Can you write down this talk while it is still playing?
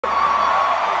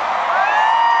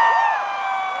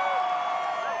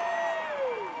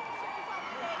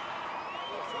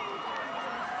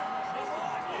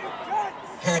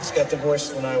ex got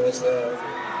divorced when I was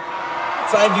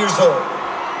 5 years old.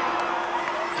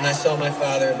 And I saw my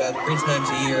father about 3 times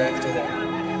a year after that.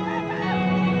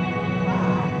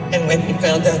 And when he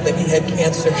found out that he had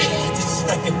cancer, he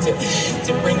decided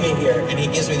to bring me here. And he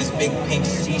gives me this big pink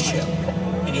seashell.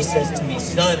 And he says to me,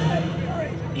 son,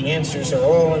 the answers are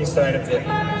all inside of it.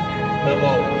 And I'm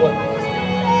all, what?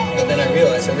 But then I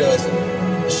realized that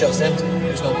the shell's empty.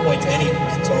 There's no point to any of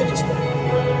this. It's all just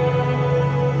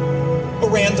a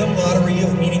random lottery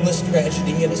of meaningless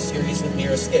tragedy and a series of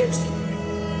near escapes.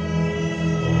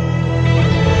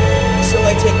 So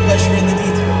I take pleasure in the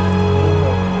detail.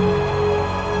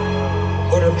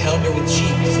 Quarter pounder with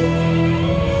cheese.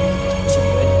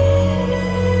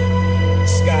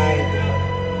 Sky,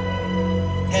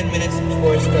 10 minutes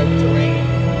before it starts to rain.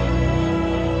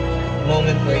 A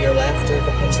moment where your laughter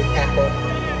becomes a cackle.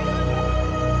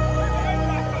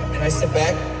 And I sit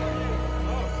back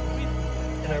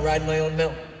and I ride my own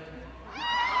mill.